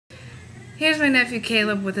Here's my nephew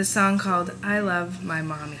Caleb with a song called I Love My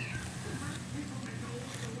Mommy.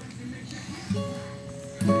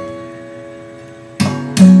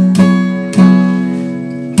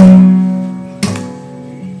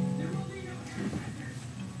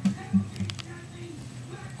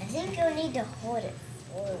 I think you'll need to hold it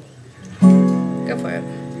for me. Go for it.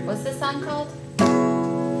 What's this song called?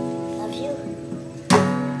 Love you.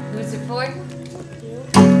 Who's it for? You.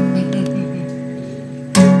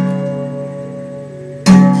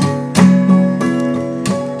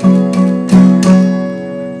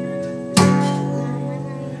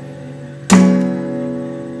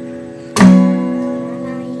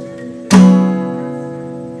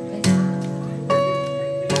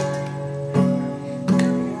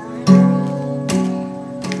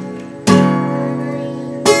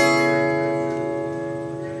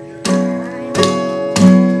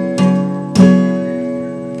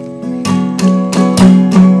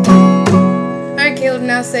 Caleb,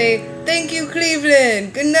 now say, thank you,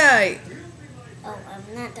 Cleveland. Good night. Oh, I'm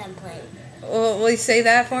not done playing. Will you say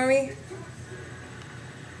that for me?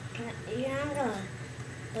 You're not going to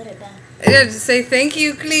put it back. Yeah, just say, thank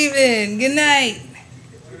you, Cleveland. Good night.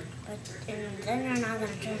 And then you're not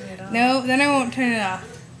going to turn it off. No, then I won't turn it off.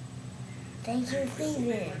 Thank you,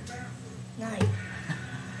 Cleveland. Night.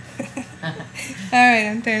 Alright,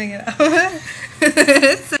 I'm turning it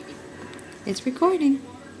off. It's recording.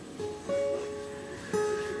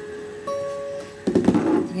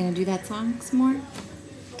 You gonna do that song some more?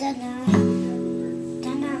 Dun-dun.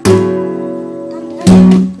 Dun-dun.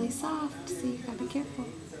 Play soft, so you gotta be careful.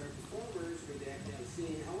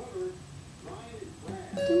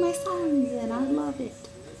 Do my songs and I love it.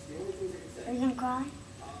 Are you gonna cry?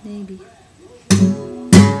 Maybe.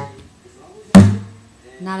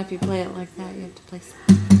 Not if you play it like that, you have to play soft.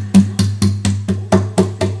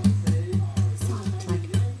 Soft, like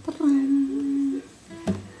ba-dum.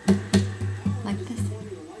 Like this.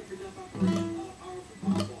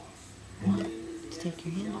 Take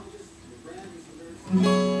your hand off.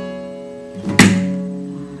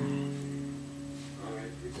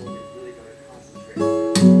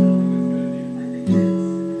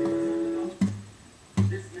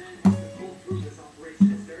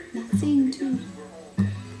 Now sing too.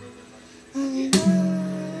 I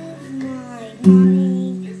love my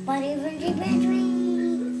mommy, but even she bent me.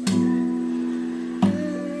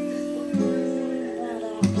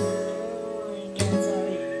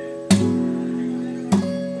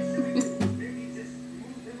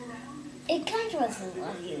 It comes with I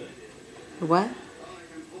love you. What?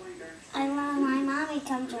 I love my mommy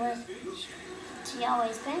comes with, she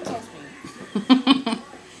always pinches me.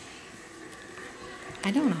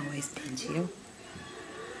 I don't always pinch you.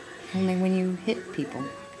 Only when you hit people.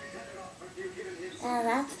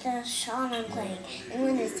 That's the song I'm playing. And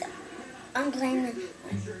when I'm playing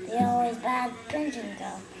the always bad pinching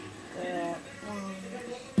girl.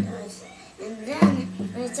 And then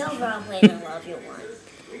when it's over, I'll play the love you one.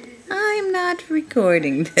 I'm not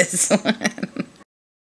recording this one.